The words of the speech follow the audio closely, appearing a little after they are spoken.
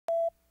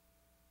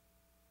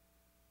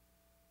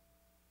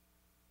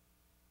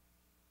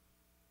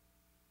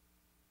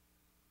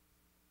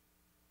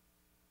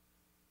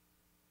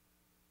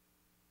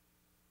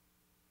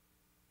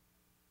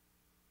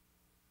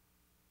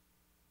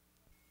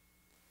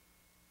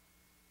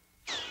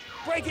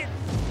Break it!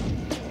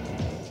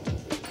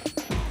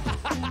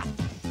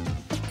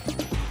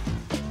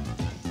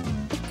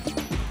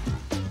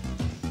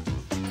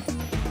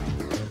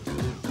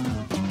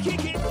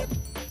 Kick it!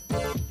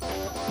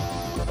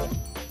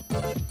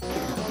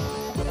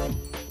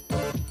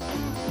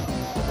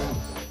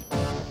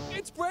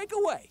 It's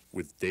Breakaway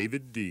with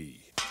David D.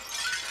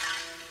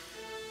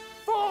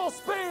 Full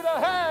speed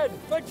ahead!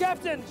 But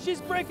Captain, she's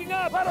breaking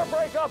up! Let her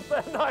break up,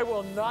 then I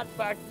will not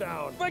back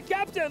down. But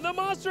Captain, the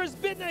monster has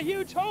bitten a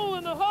huge hole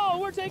in the hull!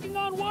 We're taking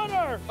on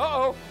water!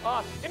 Uh-oh,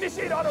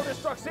 initiate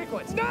auto-destruct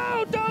sequence.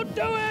 No, don't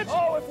do it!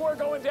 Oh, if we're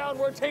going down,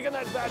 we're taking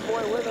that bad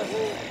boy with us.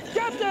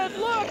 Captain,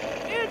 look!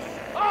 It's...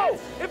 Oh,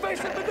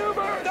 evasive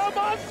maneuvers! The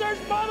monster's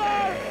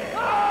mother!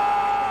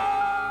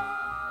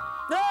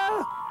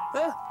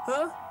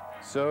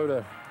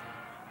 Soda.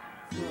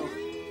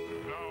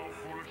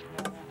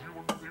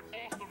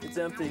 It's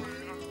empty.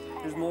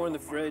 There's more in the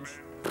fridge.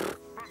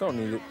 Don't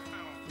need it.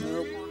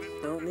 Nope,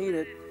 don't need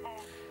it.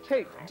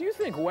 Hey, do you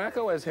think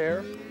Wacko has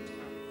hair?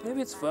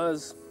 Maybe it's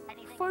Fuzz.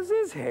 Fuzz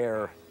is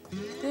hair.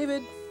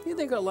 David, you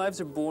think our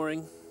lives are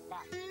boring?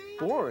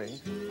 Boring?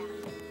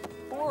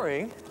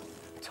 Boring?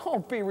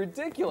 Don't be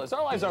ridiculous.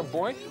 Our lives aren't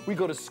boring. We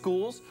go to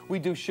schools, we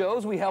do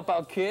shows, we help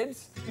out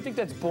kids. You think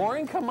that's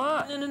boring? Come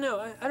on.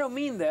 No, I don't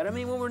mean that. I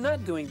mean when we're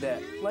not doing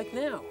that, like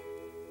now.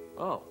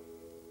 Oh.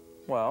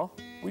 Well,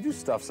 we do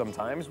stuff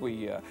sometimes.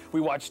 We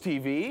watch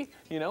TV,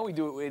 you know, we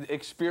do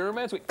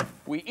experiments,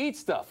 we eat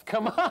stuff.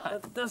 Come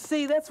on. Now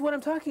see, that's what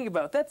I'm talking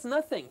about. That's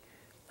nothing.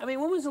 I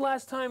mean, when was the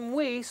last time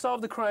we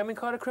solved a crime and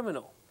caught a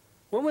criminal?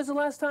 When was the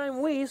last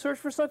time we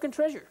searched for sunken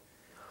treasure?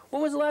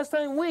 When was the last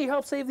time we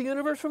helped save the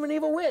universe from an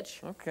evil witch?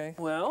 Okay.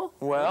 Well,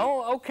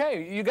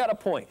 okay, you got a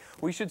point.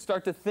 We should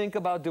start to think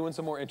about doing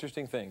some more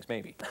interesting things,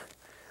 maybe.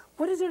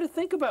 What is there to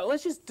think about?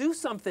 Let's just do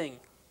something.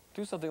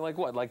 Do something like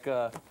what? Like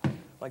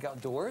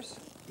outdoors?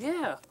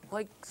 Yeah,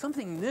 like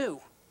something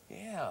new.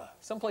 Yeah,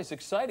 someplace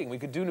exciting. We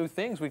could do new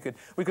things. We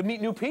could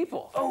meet new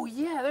people. Oh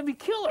yeah, that'd be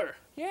killer.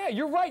 Yeah,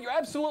 you're right. You're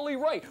absolutely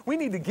right. We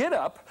need to get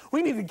up.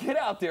 We need to get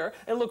out there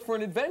and look for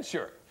an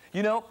adventure.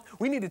 You know,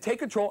 we need to take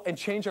control and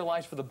change our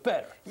lives for the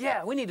better.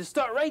 Yeah, we need to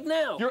start right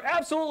now. You're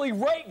absolutely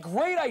right.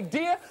 Great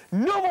idea.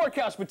 No more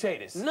couch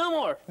potatoes. No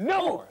more.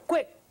 No more.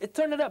 Quick,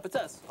 turn it up. It's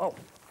us. Oh.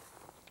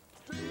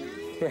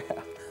 Yeah.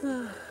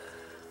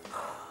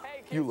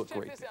 You look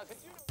great.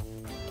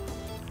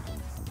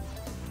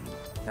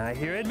 I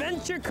hear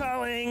adventure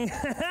calling.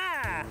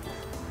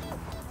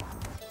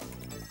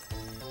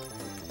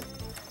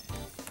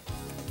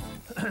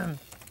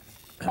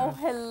 Oh,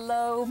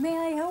 hello. May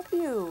I help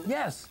you?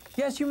 Yes,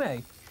 you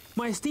may.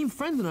 My esteemed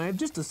friend and I have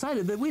just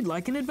decided that we'd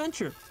like an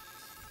adventure.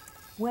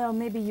 Well,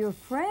 maybe your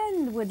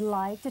friend would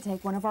like to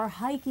take one of our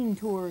hiking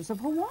tours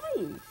of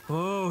Hawaii.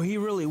 Oh, he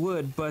really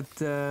would, but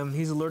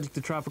he's allergic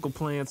to tropical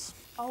plants.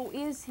 Oh,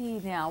 is he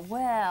now?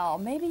 Well,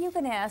 maybe you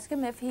can ask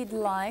him if he'd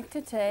like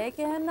to take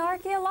an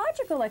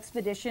archaeological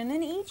expedition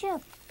in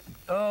Egypt.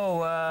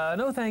 Oh,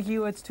 no thank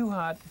you. It's too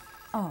hot.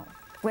 Oh,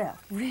 well,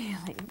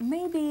 really,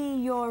 maybe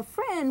your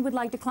friend would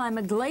like to climb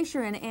a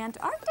glacier in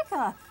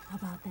Antarctica. How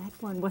about that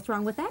one? What's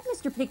wrong with that,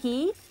 Mr.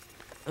 Picky?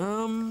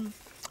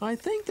 I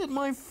think that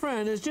my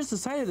friend has just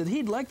decided that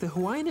he'd like the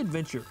Hawaiian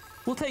adventure.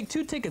 We'll take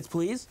 2 tickets,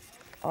 please.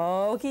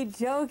 Okie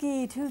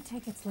dokie, 2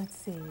 tickets, let's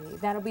see.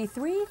 That'll be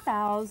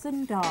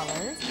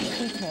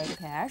 $3,000. We take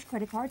cash,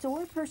 credit cards,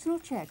 or personal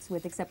checks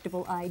with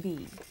acceptable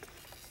ID.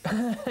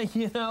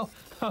 You know,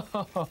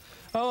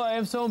 I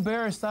am so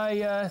embarrassed.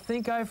 I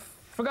think I've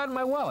forgotten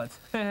my wallet.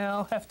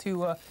 I'll have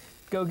to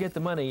go get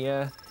the money.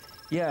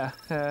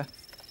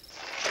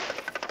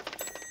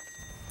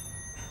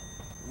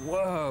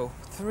 Whoa,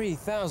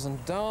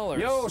 $3,000.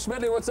 Yo,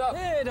 Smedley, what's up?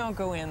 Hey, don't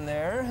go in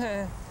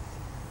there.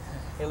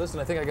 Hey, listen,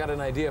 I think I got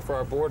an idea for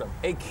our boredom.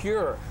 A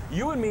cure.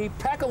 You and me,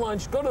 pack a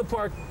lunch, go to the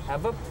park,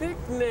 have a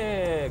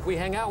picnic. We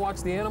hang out,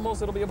 watch the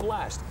animals, it'll be a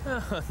blast.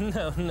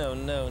 Oh,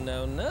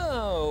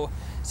 no.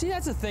 See,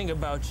 that's the thing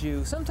about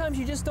you. Sometimes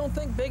you just don't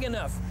think big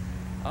enough.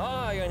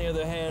 I, on the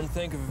other hand,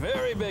 think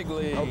very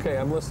bigly. Okay,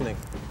 I'm listening.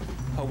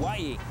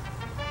 Hawaii.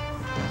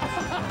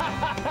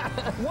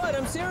 What?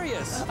 I'm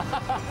serious.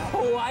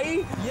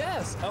 Hawaii?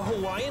 Yes, a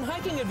Hawaiian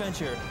hiking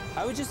adventure.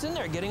 I was just in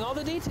there getting all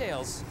the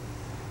details.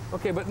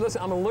 Okay, but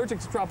listen, I'm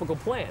allergic to tropical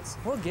plants.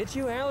 We'll get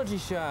you allergy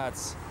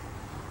shots.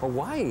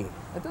 Hawaii?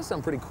 That does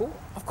sound pretty cool.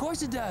 Of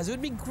course it does. It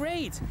would be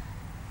great.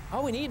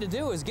 All we need to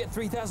do is get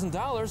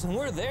 $3,000 and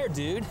we're there,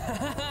 dude.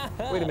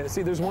 Wait a minute.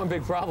 See, there's one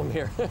big problem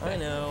here. I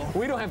know.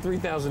 We don't have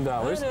 $3,000.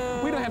 I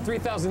know. We don't have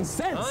 3,000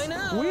 cents. I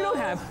know. We don't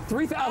have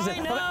 3,000. I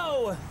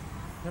know.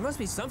 There must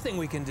be something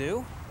we can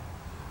do.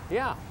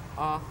 Yeah,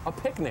 a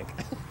picnic.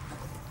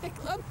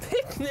 A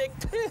picnic,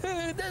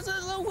 dude. This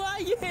is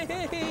Hawaii.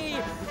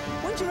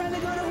 Wouldn't you rather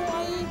go to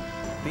Hawaii?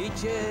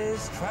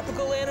 Beaches,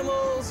 tropical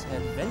animals,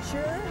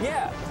 adventure.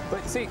 Yeah,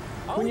 but see,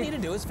 all we need to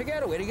do is figure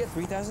out a way to get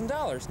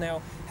 $3,000.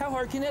 Now, how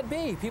hard can that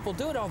be? People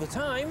do it all the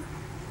time.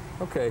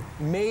 Okay,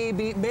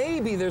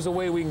 maybe there's a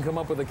way we can come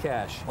up with the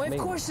cash. Well, maybe.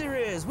 Of course there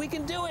is. We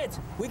can do it.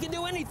 We can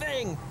do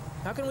anything.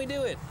 How can we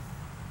do it?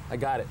 I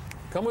got it.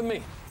 Come with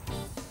me.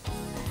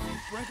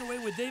 Breakaway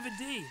with David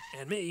D.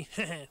 And me.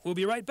 We'll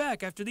be right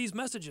back after these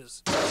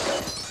messages.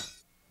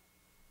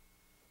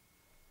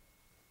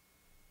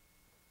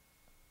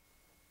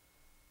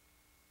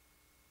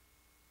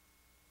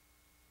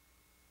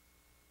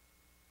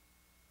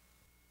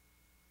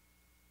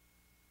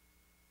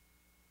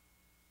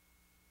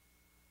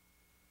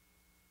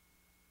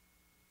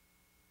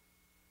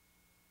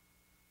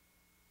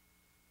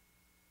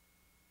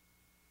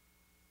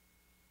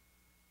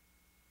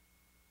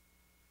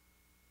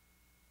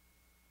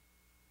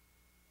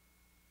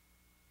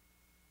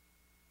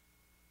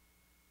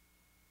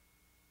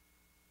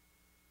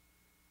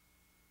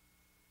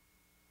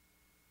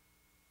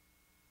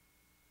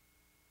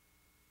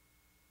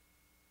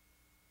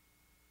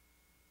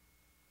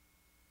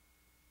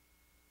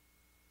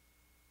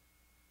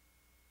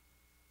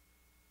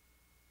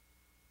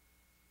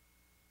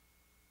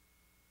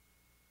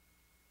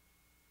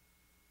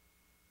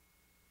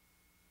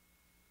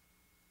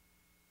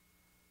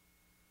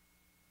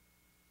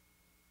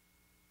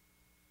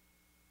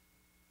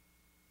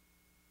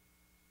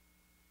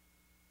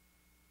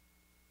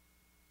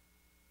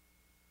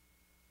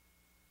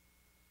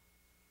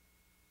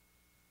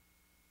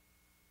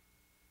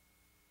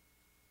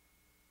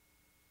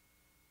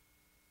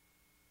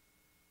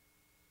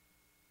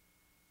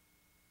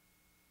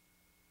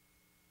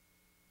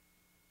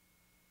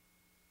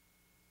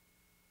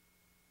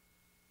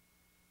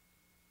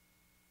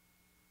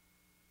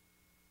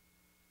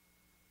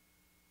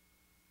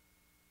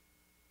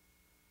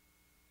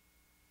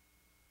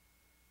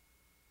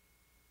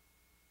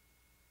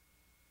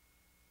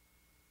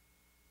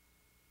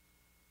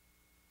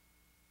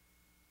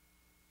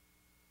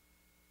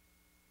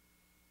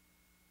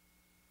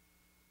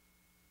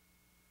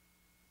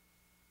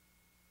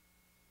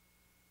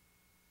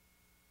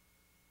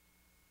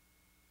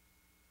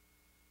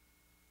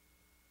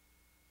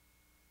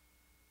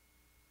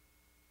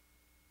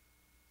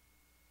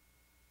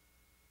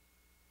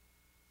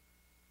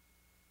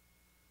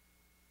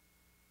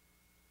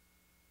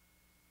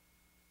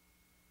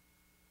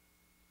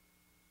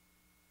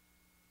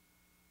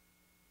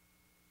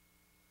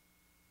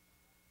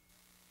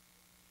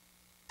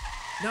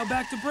 Now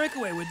back to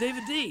Breakaway with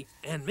David D.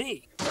 And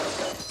me.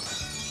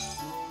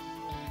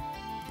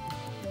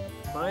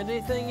 Find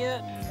anything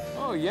yet?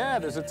 Oh, yeah,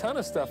 there's a ton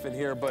of stuff in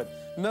here, but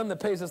none that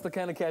pays us the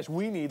kind of cash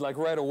we need, like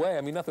right away.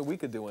 I mean, nothing we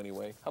could do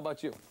anyway. How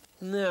about you?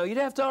 No, you'd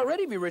have to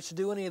already be rich to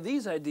do any of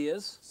these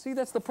ideas. See,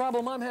 that's the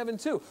problem I'm having,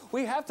 too.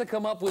 We have to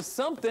come up with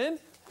something.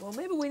 Well,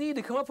 maybe we need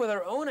to come up with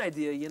our own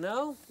idea, you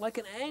know? Like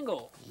an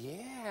angle.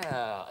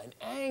 Yeah, an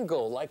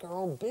angle, like our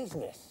own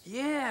business.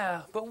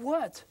 Yeah, but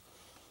what?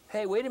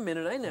 Hey, wait a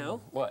minute, I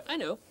know. What? I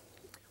know.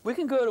 We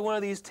can go to one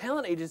of these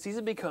talent agencies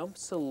and become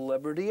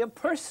celebrity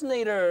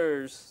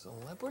impersonators.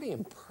 Celebrity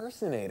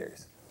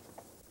impersonators?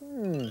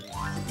 No,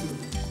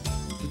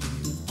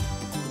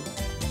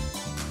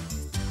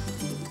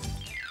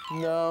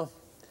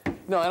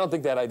 I don't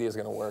think that idea is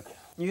going to work.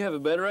 You have a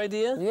better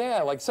idea?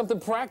 Yeah, like something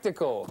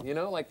practical, you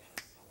know, like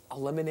a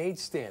lemonade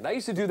stand. I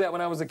used to do that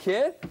when I was a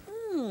kid.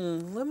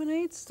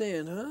 Lemonade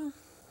stand, huh?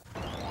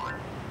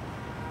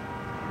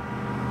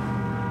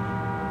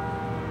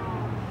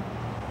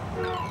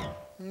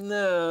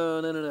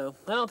 No.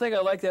 I don't think I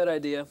like that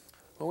idea.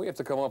 Well, we have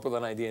to come up with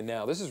an idea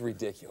now. This is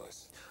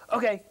ridiculous.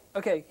 Okay,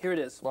 here it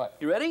is. What?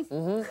 You ready?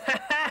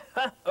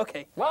 Mm-hmm.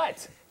 Okay.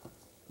 What?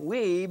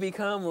 We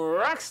become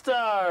rock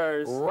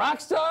stars.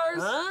 Rock stars?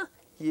 Huh?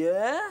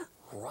 Yeah?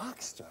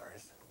 Rock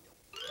stars?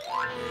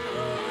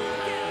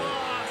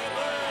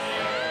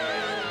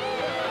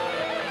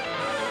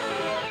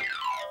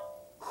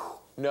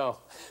 No,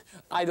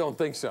 I don't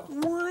think so.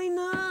 Why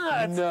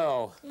not?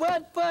 No.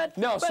 But.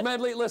 No,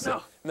 Smedley, listen.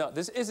 No. No,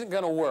 this isn't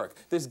gonna work.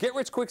 This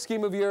get-rich-quick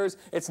scheme of yours,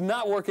 it's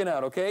not working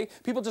out, okay?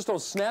 People just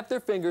don't snap their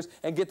fingers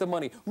and get the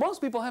money.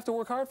 Most people have to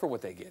work hard for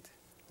what they get.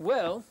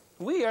 Well,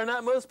 we are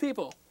not most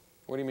people.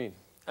 What do you mean?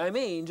 I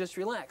mean, just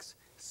relax.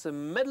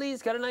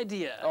 Smedley's got an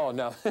idea. Oh,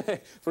 no,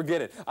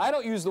 forget it. I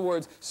don't use the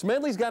words,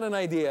 Smedley's got an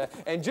idea,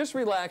 and just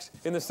relax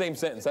in the same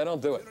sentence. I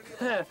don't do it.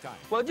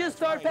 Well, just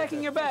start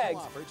packing your bags.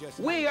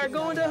 We are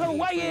going to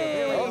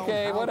Hawaii.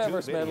 Okay,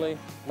 whatever, Smedley.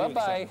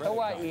 Bye-bye,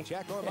 Hawaii.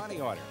 Check or money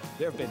order.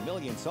 There have been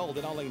millions sold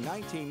at only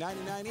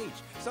 $19.99 each.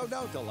 So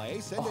don't delay.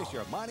 Send us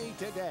your money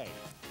today.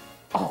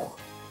 Oh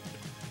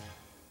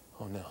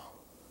no.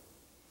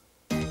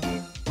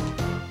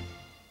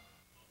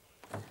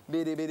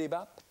 Biddy biddy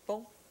bop,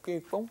 boom,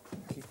 boom.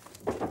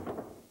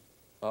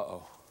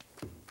 Uh-oh.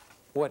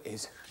 What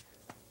is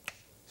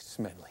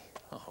Smedley?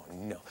 Oh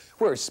no.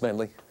 Where's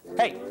Smedley?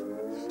 Hey!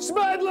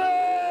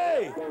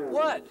 Smedley!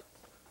 What?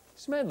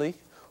 Smedley,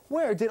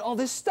 where did all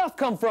this stuff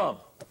come from?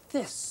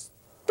 This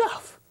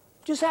stuff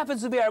just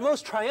happens to be our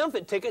most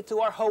triumphant ticket to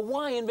our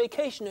Hawaiian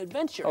vacation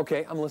adventure.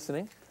 Okay, I'm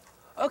listening.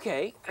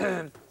 Okay.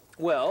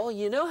 Well,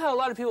 you know how a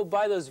lot of people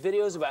buy those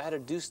videos about how to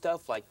do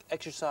stuff like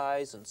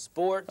exercise and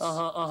sports?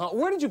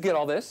 Where did you get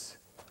all this?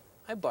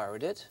 I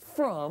borrowed it.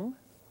 From?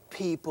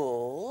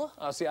 People.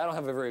 See, I don't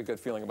have a very good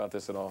feeling about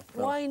this at all.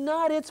 No. Why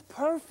not? It's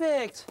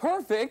perfect.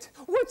 Perfect?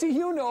 What do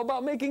you know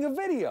about making a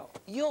video?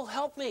 You'll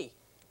help me.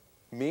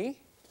 Me?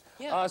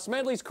 Yeah.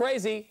 Smedley's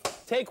crazy.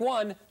 Take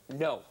one,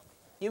 no.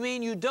 You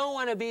mean you don't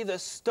want to be the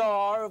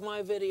star of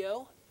my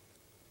video?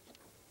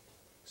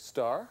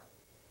 Star?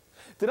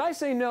 Did I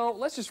say no?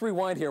 Let's just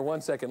rewind here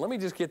 1 second. Let me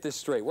just get this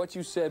straight. What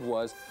you said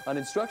was an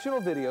instructional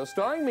video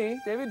starring me,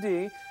 David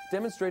D.,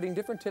 demonstrating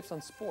different tips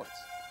on sports.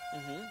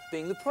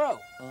 Being the pro.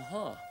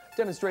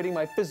 Demonstrating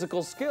my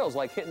physical skills,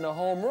 like hitting a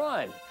home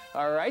run.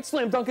 All right,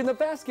 slam dunking the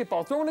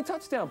basketball, throwing a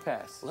touchdown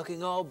pass.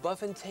 Looking all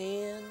buff and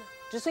tan.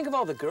 Just think of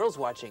all the girls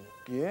watching.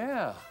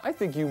 Yeah, I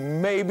think you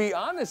may be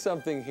onto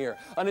something here.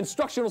 An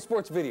instructional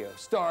sports video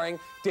starring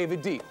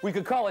David D. We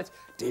could call it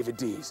David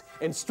D's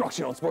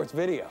Instructional Sports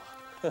Video.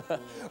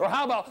 Or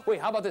how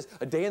about this?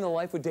 A day in the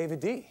life with David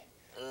D.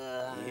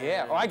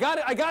 Yeah, oh, I got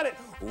it.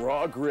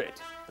 Raw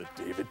Grit, the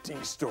David D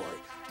story.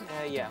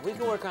 Yeah, we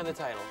can work on the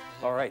title.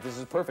 All right, this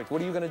is perfect.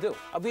 What are you gonna do?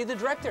 I'll be the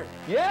director.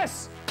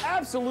 Yes,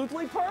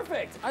 absolutely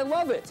perfect. I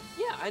love it.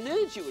 Yeah, I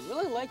knew that you would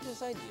really like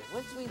this idea.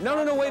 Once we No, talk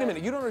wait a about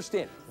minute. You don't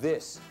understand.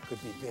 This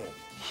could be big.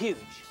 Huge.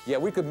 Yeah,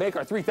 we could make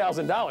our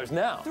 $3,000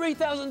 now.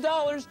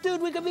 $3,000?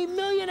 Dude, we could be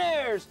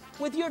millionaires.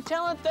 With your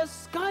talent, the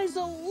sky's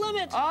the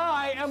limit.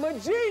 I am a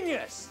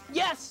genius.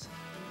 Yes.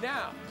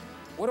 Now,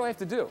 what do I have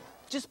to do?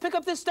 Just pick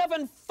up this stuff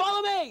and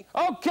follow me.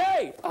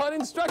 Okay, an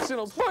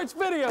instructional sports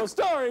video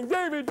starring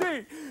David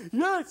D.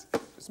 Yes.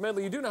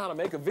 Smedley, you do know how to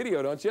make a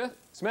video, don't you?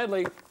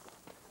 Smedley.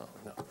 Oh,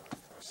 no.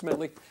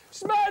 Smedley.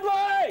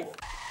 Smedley!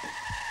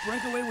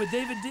 Breakaway with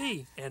David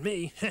D. and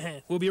me.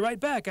 We'll be right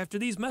back after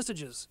these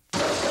messages.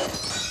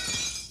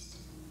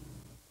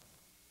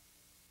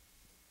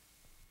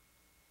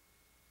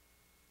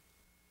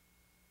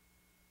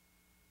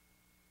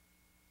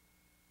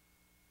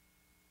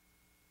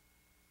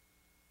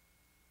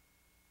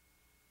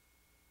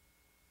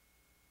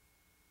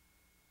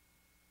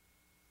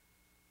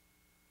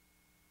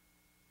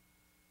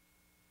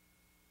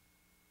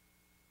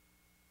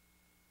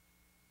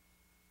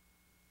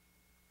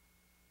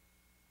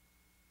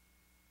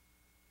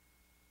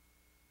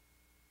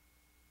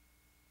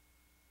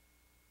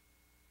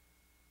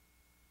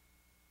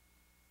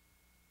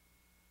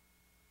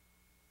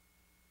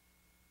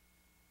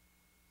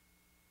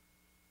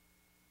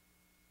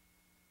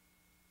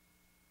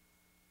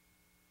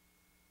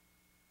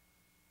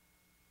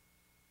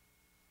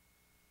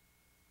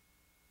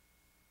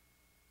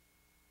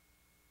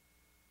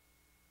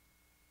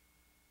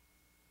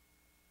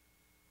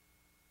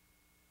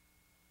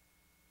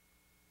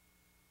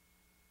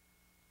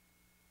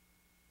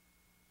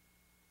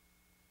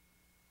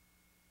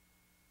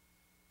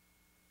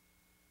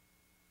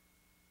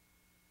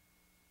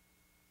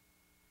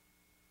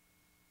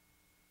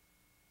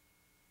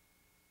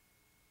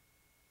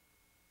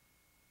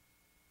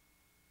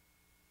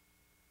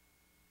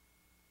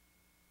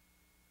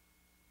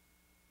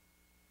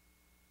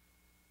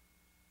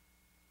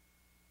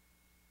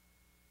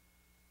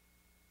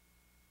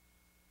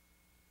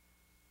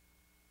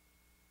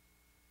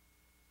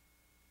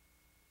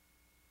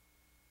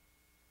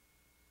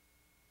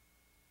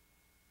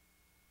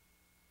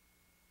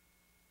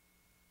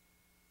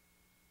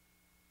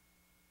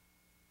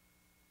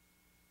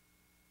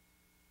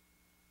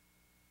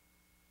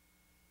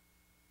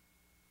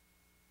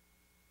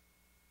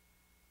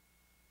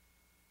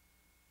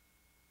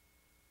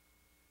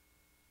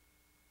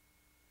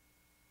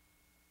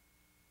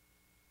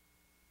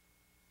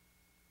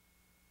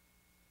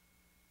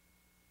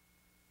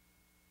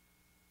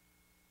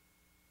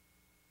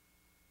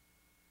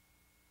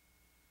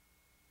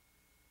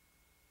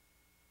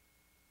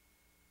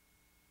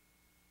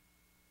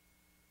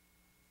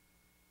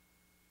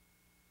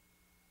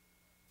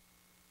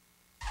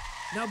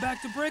 Now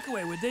back to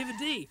Breakaway with David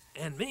D.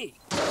 and me.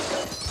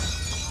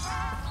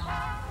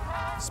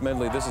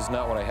 Smedley, this is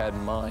not what I had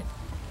in mind.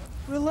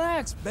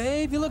 Relax,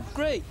 babe. You look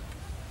great.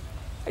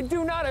 I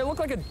do not. I look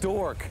like a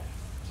dork.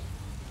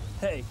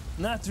 Hey,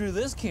 not through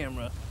this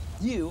camera.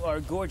 You are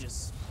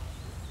gorgeous.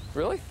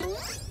 Really?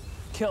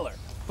 Killer.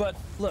 But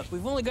look,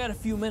 we've only got a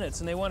few minutes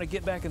and they want to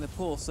get back in the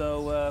pool,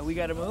 so we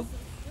got to move.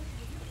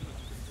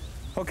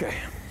 Okay.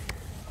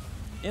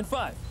 In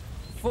 5,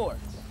 4,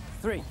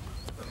 3,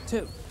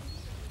 2.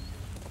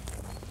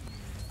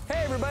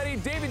 Hey everybody,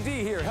 David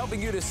D here,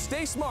 helping you to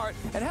stay smart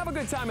and have a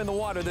good time in the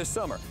water this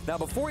summer. Now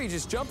before you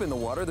just jump in the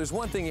water, there's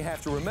one thing you have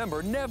to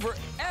remember: never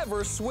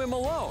ever swim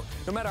alone,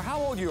 no matter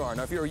how old you are.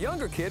 Now if you're a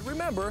younger kid,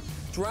 remember,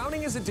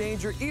 drowning is a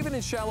danger even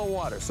in shallow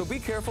water, so be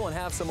careful and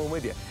have someone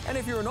with you. And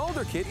if you're an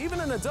older kid, even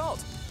an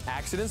adult,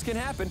 accidents can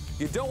happen.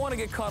 You don't want to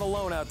get caught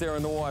alone out there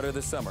in the water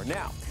this summer.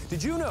 Now,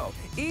 did you know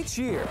each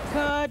year...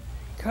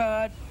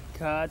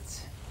 Cut.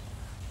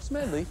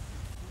 Smedley,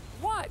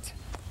 what?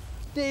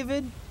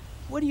 David,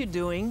 what are you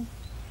doing?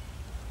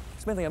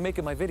 Smedley, I'm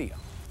making my video.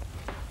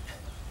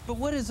 But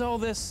what is all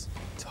this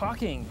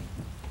talking?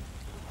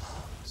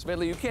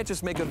 Smedley, you can't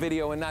just make a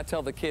video and not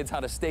tell the kids how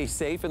to stay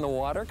safe in the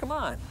water. Come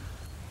on.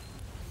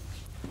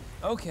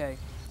 Okay,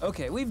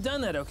 we've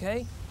done that,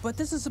 okay? But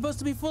this is supposed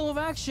to be full of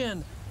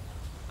action.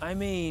 I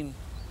mean,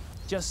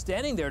 just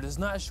standing there does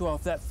not show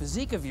off that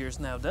physique of yours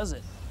now, does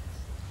it?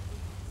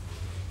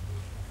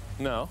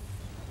 No.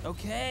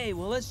 Okay,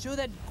 well, let's show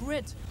that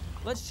grit.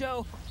 Let's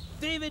show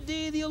David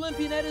D, the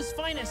Olympian at his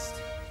finest.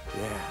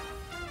 Yeah,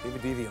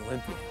 David D, the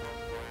Olympian.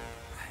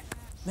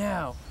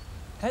 Now,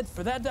 head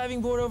for that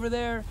diving board over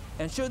there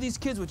and show these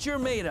kids what you're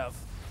made of.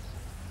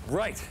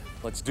 Right,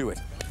 let's do it.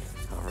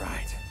 All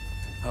right.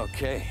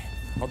 Okay,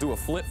 I'll do a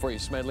flip for you,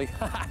 Smedley.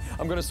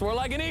 I'm gonna soar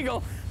like an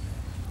eagle.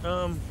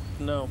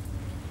 No.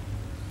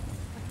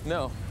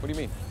 No, what do you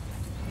mean?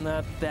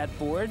 Not that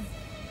board.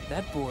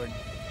 That board.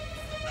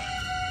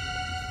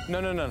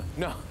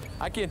 No.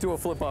 I can't do a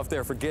flip off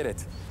there, forget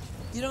it.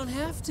 You don't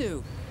have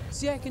to.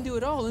 See, I can do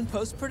it all in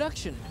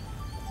post-production.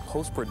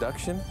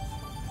 Post-production?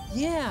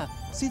 Yeah,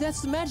 see,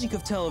 that's the magic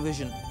of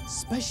television.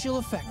 Special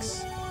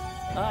effects.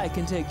 I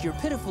can take your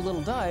pitiful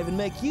little dive and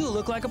make you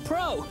look like a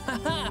pro.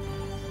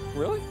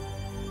 Really?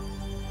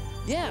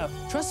 Yeah,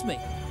 trust me.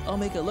 I'll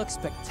make it look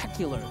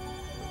spectacular.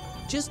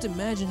 Just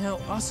imagine how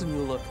awesome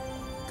you'll look.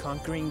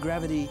 Conquering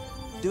gravity,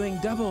 doing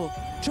double,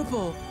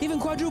 triple, even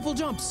quadruple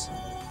jumps.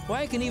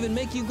 Why, I can even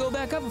make you go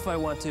back up if I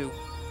want to.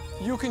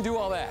 You can do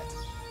all that.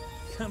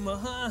 Come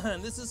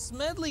on, this is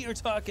Smedley you're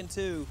talking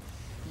to.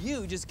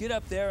 You just get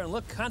up there and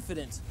look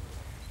confident.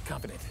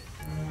 Competent.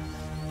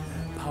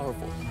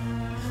 Powerful.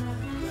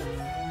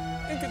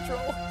 In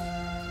control.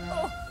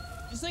 Oh.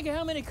 Just think of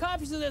how many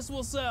copies of this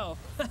we'll sell.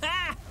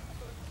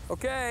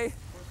 Okay.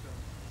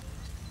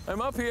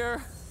 I'm up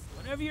here.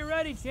 Whenever you're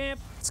ready, champ.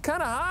 It's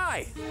kind of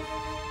high.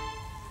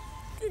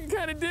 Getting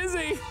kind of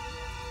dizzy.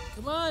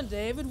 Come on,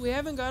 David, we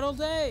haven't got all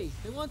day.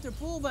 They want their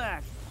pool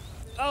back.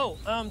 Oh,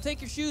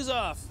 take your shoes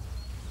off.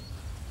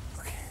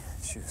 Okay,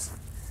 shoes.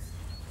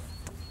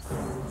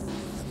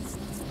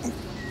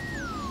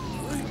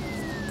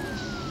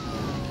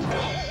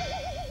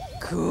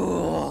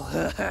 Cool.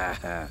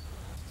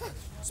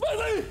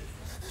 Smedley!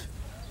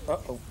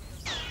 Uh-oh.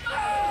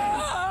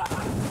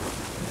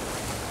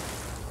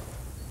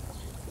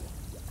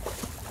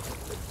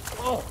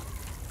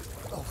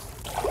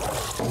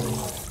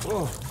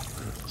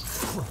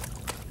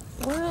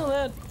 Well,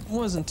 that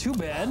wasn't too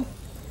bad.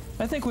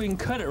 I think we can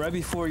cut it right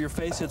before your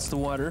face hits the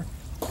water.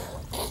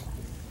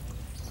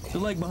 The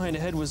leg behind the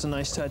head was a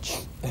nice touch.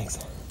 Thanks.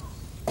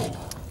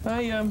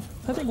 I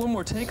think one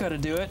more take ought to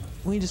do it.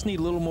 We just need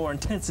a little more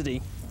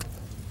intensity.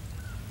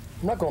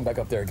 I'm not going back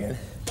up there again.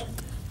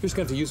 You're just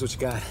going to have to use what you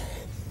got.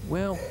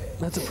 Well,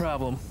 that's a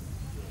problem.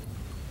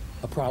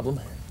 A problem?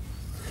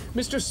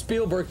 Mr.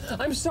 Spielberg,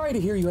 I'm sorry to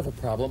hear you have a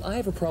problem. I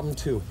have a problem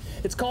too.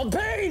 It's called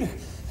pain!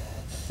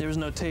 There's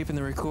no tape in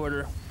the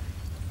recorder.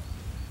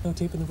 No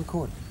tape in the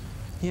recorder.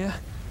 Yeah,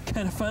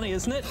 kind of funny,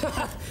 isn't it?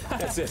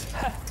 That's it.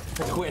 I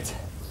quit.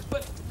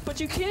 But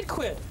you can't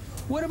quit.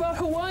 What about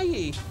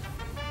Hawaii?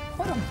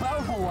 What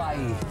about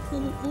Hawaii?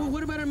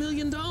 What about $1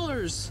 million?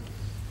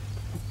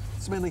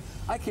 Smedley,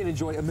 I can't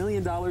enjoy $1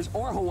 million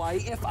or Hawaii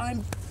if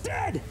I'm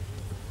dead!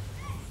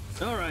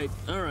 All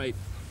right.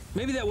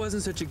 Maybe that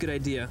wasn't such a good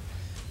idea.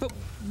 But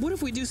what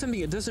if we do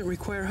something that doesn't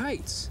require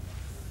heights?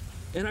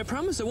 And I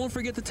promise I won't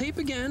forget the tape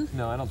again.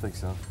 No, I don't think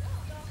so.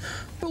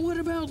 But what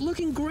about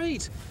looking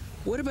great?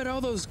 What about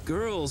all those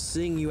girls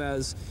seeing you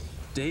as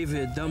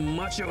David, the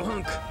macho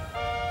hunk?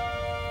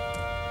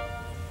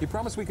 You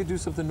promised we could do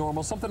something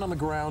normal, something on the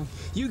ground.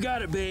 You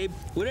got it, babe.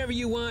 Whatever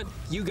you want,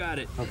 you got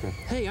it. Okay.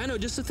 Hey, I know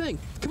just the thing.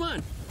 Come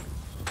on.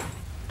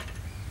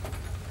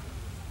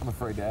 I'm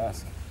afraid to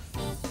ask.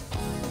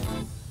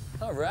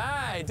 All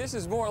right, this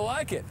is more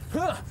like it.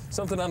 Huh.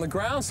 Something on the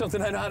ground,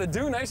 something I know how to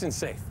do, nice and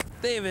safe.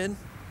 David,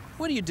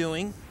 what are you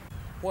doing?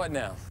 What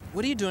now?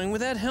 What are you doing with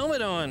that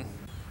helmet on?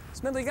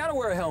 Smedley, you gotta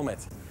wear a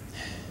helmet.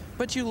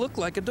 But you look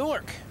like a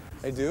dork.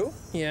 I do?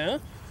 Yeah?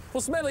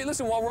 Well, Smedley,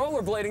 listen, while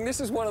rollerblading, this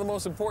is one of the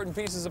most important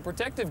pieces of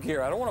protective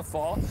gear. I don't want to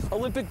fall.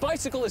 Olympic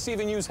bicyclists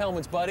even use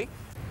helmets, buddy.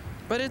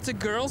 But it's a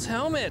girl's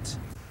helmet.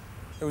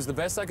 It was the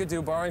best I could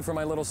do, borrowing from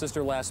my little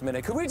sister last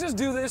minute. Could we just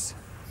do this?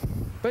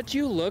 But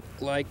you look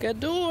like a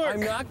dork.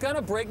 I'm not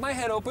gonna break my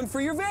head open for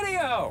your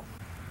video.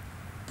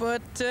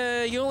 But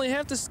you only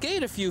have to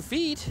skate a few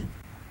feet.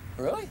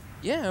 Really?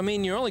 Yeah, I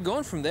mean, you're only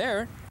going from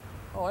there.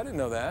 Oh, I didn't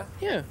know that.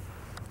 Yeah.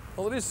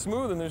 Well, it is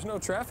smooth and there's no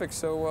traffic,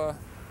 so,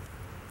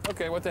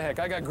 okay, what the heck?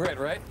 I got grit,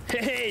 right?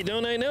 Hey,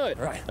 don't I know it?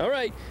 Right. All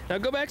right, now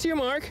go back to your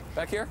mark.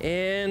 Back here?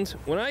 And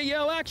when I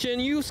yell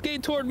action, you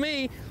skate toward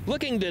me,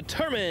 looking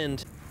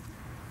determined.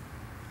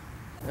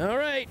 All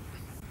right.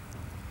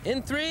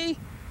 In 3,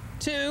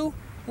 2,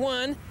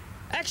 1,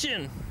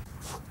 action.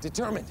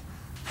 Determined.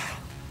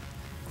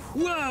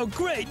 Whoa,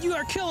 great. You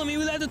are killing me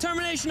with that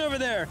determination over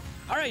there.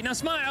 All right, now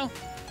smile.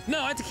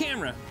 No, at the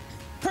camera.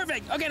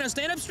 Perfect. Okay, now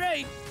stand up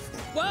straight.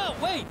 Whoa,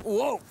 wait.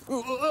 Whoa.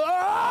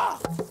 Ah!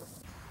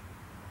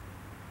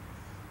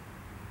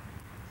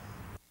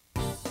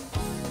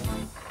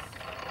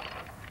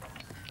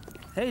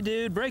 Hey,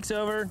 dude, break's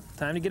over.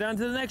 Time to get on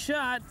to the next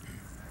shot.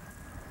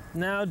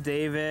 Now,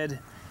 David,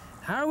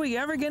 how are we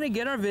ever going to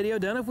get our video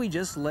done if we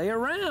just lay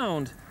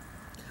around?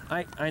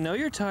 I know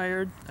you're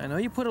tired. I know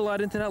you put a lot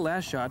into that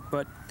last shot,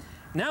 but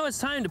now it's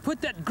time to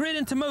put that grit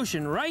into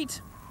motion, right?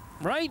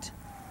 Right?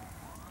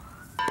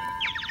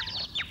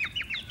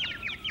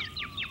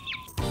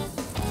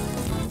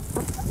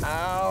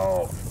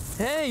 Ow.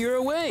 Hey, you're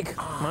awake.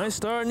 My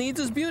star needs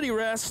his beauty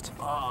rest.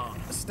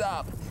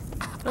 Stop.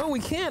 Oh, we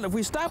can't. If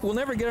we stop, we'll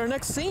never get our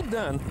next scene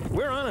done.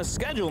 We're on a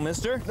schedule,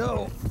 mister.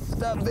 No,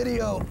 stop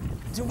video.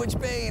 Too much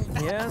pain.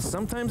 Yeah,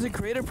 sometimes the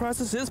creative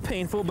process is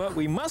painful, but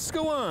we must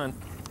go on.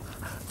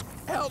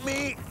 Help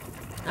me.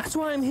 That's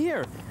why I'm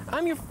here.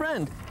 I'm your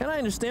friend, and I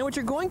understand what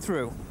you're going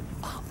through.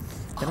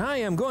 And I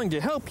am going to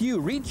help you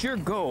reach your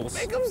goals.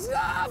 Make him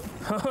stop.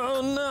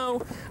 Oh,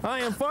 no. I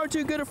am far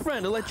too good a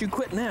friend to let you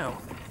quit now.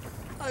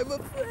 I'm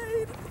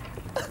afraid.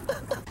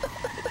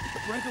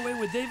 Breakaway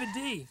with David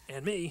D.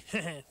 and me.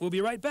 We'll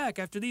be right back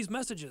after these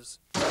messages.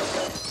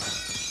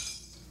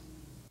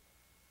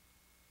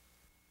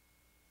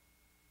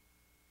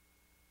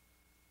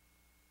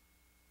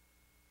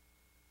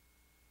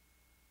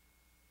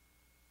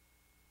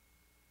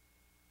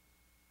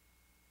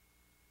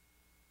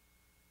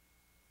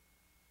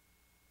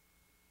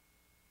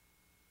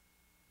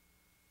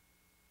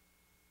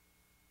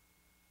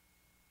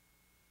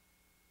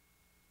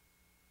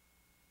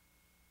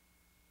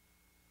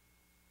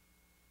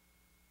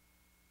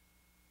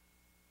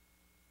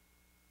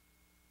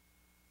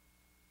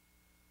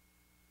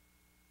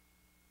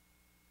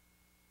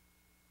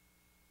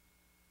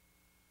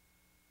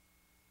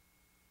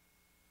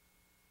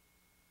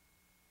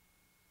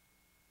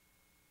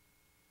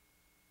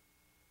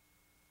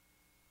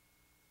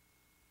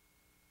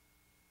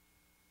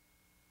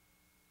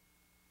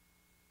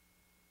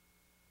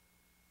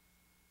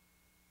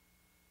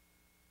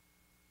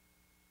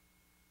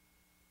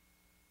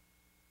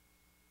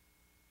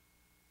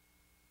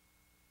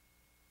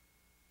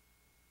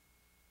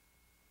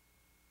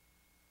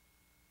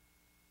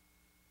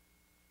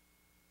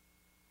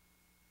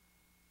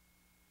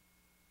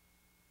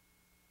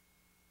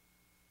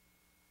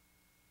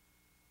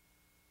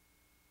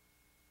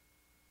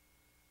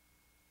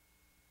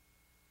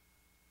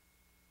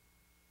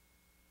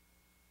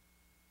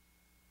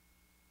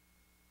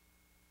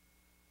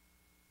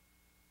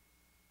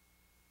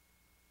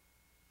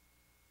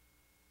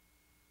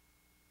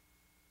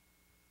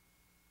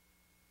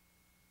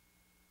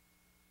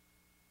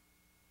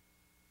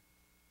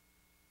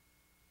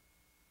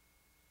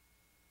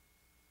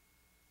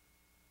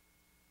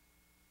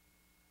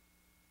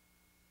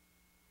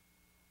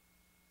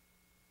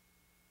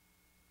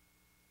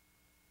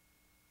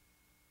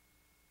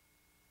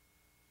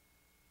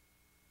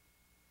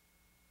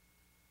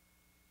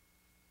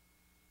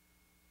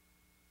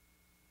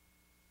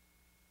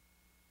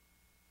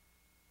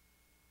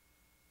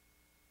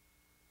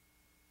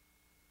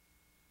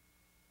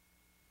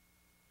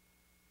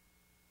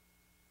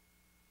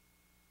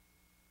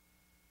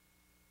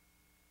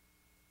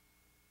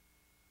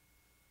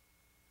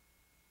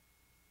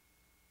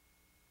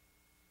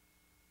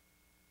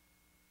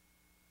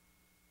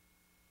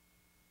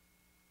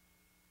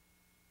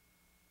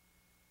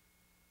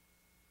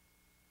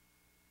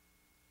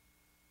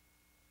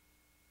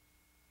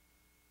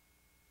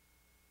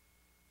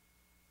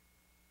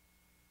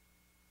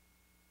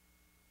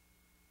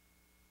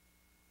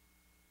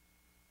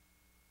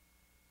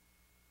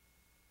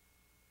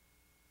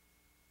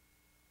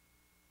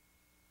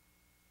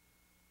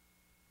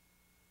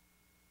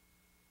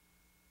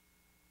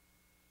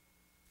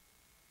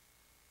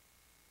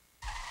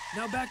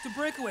 Now back to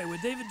Breakaway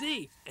with David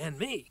D. and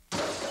me.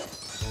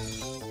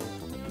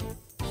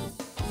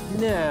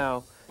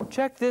 Now,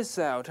 check this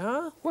out,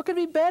 huh? What could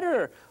be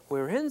better?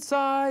 We're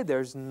inside,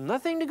 there's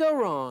nothing to go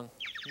wrong.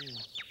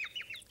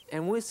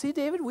 And we see,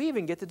 David, we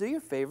even get to do your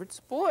favorite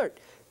sport,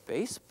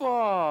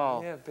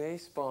 baseball. Yeah,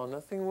 baseball.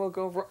 Nothing will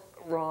go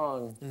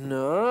wrong.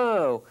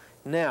 No.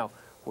 Now,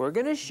 we're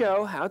gonna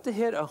show how to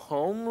hit a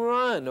home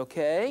run,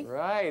 okay?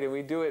 Right, and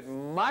we do it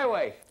my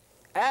way.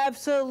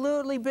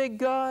 Absolutely, big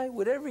guy.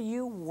 Whatever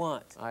you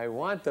want. I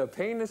want the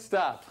pain to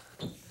stop.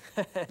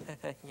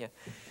 Yeah.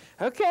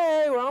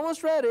 Okay, we're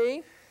almost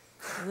ready.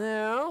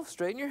 Now,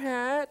 straighten your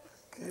hat.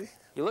 Okay.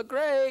 You look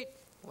great.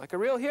 Like a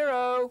real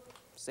hero.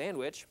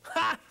 Sandwich.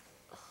 Ha!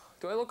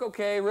 Do I look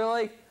okay,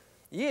 really?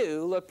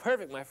 You look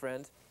perfect, my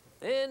friend.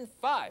 In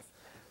 5,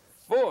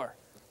 4,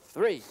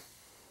 3,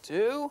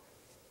 2.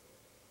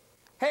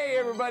 Hey,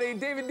 everybody.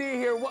 David D.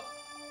 here.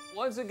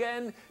 Once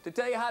again, to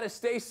tell you how to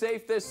stay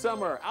safe this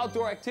summer.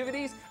 Outdoor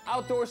activities,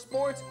 outdoor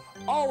sports,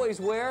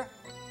 always wear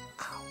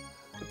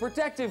the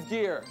protective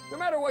gear, no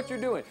matter what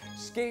you're doing.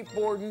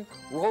 Skateboarding,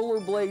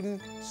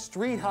 rollerblading,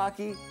 street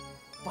hockey,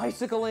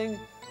 bicycling.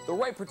 The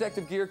right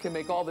protective gear can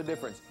make all the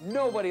difference.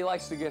 Nobody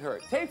likes to get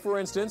hurt. Take, for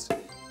instance,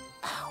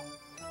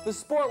 the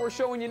sport we're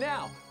showing you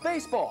now,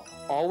 baseball.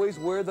 Always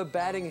wear the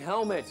batting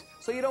helmet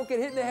so you don't get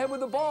hit in the head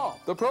with the ball.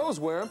 The pros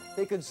wear them.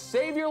 They could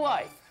save your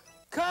life.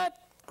 Cut.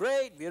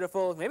 Great,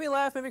 beautiful. Maybe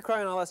laugh, maybe cry,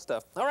 and all that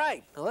stuff. All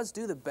right, now let's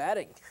do the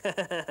batting.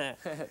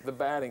 The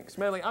batting.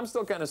 Smedley, I'm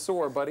still kind of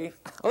sore, buddy.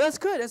 Oh, that's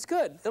good, that's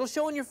good. It'll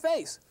show in your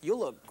face. You'll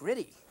look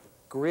gritty.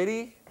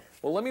 Gritty?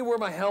 Well, let me wear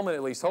my helmet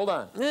at least. Hold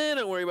on.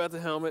 Don't worry about the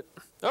helmet.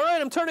 All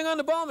right, I'm turning on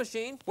the ball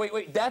machine.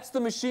 Wait, that's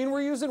the machine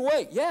we're using?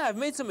 Wait. Yeah, I've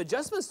made some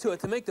adjustments to it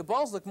to make the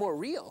balls look more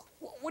real.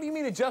 What do you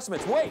mean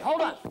adjustments? Wait,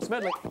 hold on.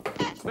 Smedley,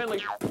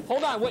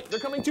 hold on. Wait, they're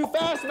coming too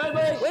fast,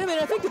 Smedley. Wait a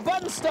minute, I think the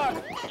button's stuck.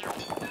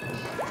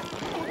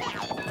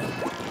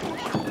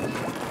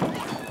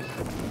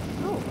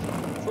 Oh,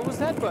 what was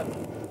that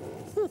button?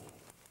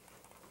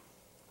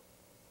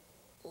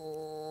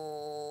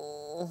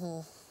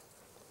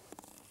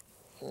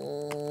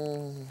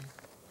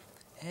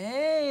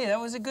 Hey, that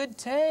was a good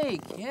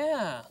take,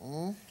 yeah.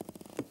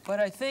 But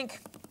I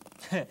think,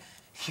 you're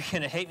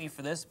gonna hate me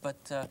for this, but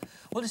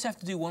we'll just have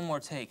to do one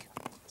more take.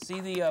 See,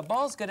 the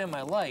balls got in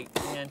my light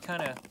and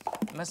kind of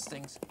messed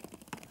things.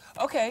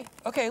 Okay,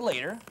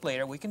 later,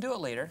 we can do it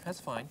later, that's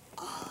fine.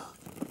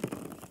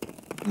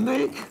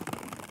 Make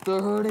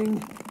the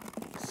hurting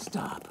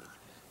stop.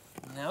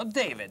 Now,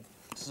 David,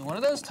 this is one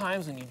of those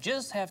times when you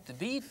just have to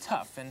be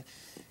tough and...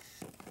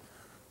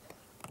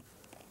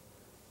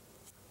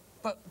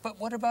 But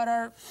what about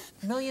our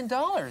 $1 million?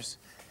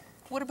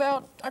 What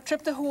about our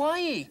trip to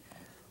Hawaii?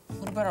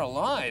 What about our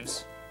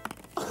lives?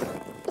 I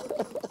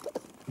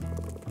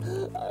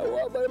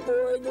want my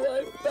boring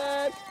life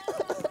back.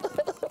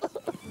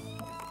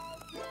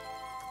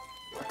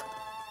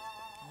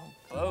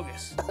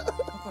 Bogus.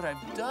 Look what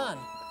I've done.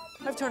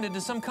 I've turned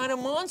into some kind of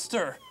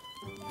monster.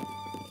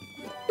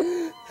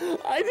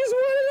 I just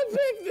wanted a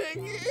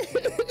picnic.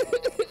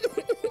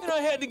 And I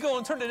had to go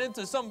and turn it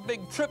into some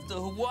big trip to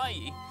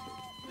Hawaii.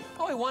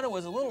 All I wanted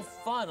was a little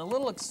fun, a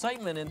little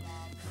excitement, and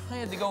I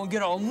had to go and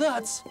get all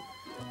nuts.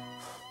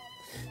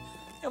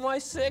 Am I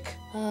sick?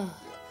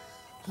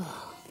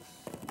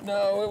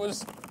 No, it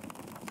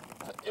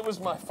was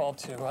my fault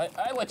too.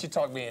 I let you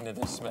talk me into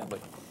this, Smedley.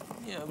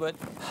 Yeah, but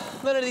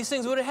none of these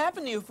things would have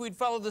happened to you if we'd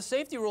followed the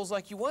safety rules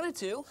like you wanted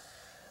to.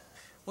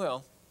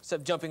 Well,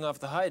 except jumping off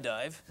the high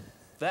dive.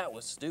 That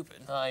was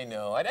stupid. I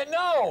know. I didn't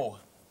know.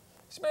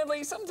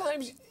 Smedley,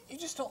 sometimes you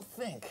just don't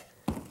think.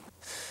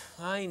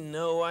 I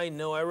know, I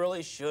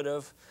really should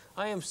have.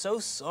 I am so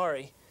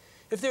sorry.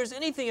 If there's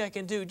anything I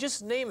can do,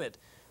 just name it.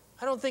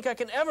 I don't think I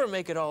can ever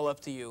make it all up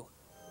to you.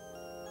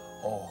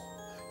 Oh,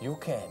 you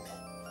can.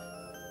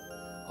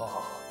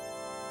 Oh,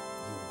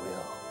 you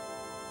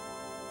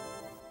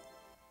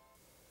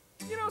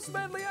will. You know,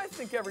 Smedley, I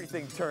think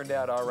everything turned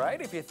out all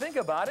right. If you think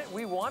about it,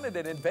 we wanted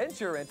an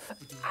adventure and,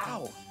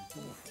 ow,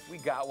 we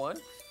got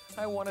one.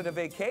 I wanted a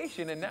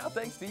vacation, and now,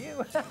 thanks to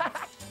you,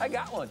 I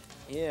got one.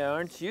 Yeah,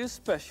 aren't you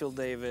special,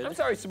 David? I'm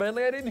sorry,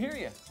 Smedley, I didn't hear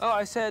you. Oh,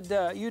 I said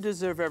you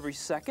deserve every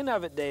second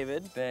of it,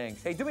 David.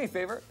 Thanks. Hey, do me a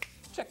favor.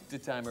 Check the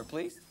timer,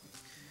 please.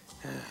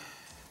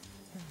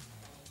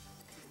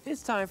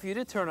 It's time for you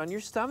to turn on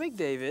your stomach,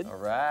 David. All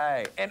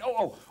right. And,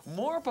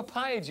 more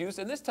papaya juice,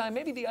 and this time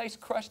maybe the ice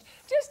crushed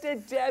just a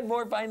tad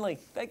more finely.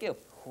 Thank you.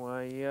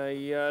 Why,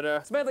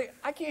 yada. Smedley,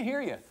 I can't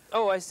hear you.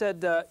 Oh, I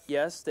said,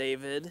 yes,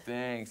 David.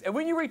 Thanks. And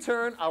when you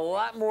return, a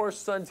lot more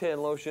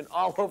suntan lotion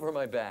all over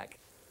my back.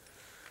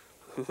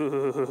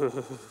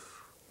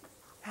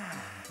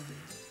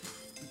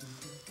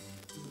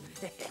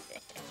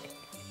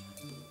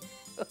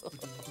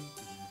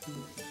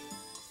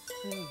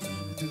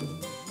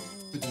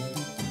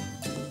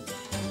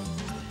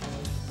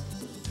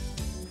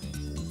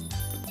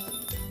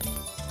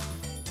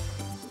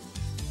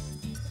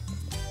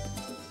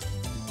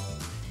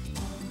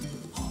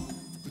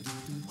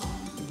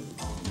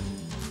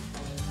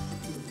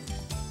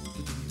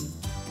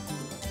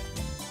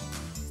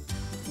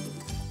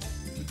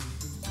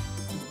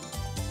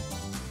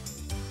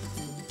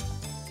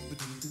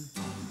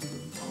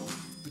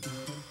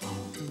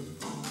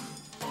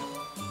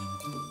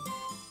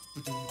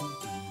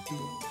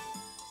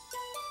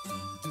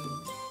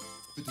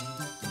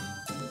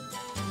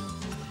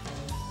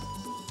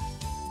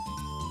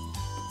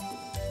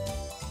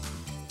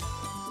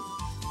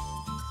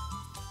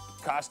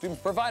 Costumes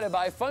provided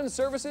by Fun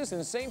Services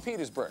in St.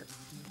 Petersburg.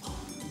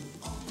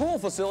 Pool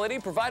facility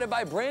provided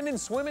by Brandon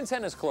Swim and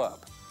Tennis Club.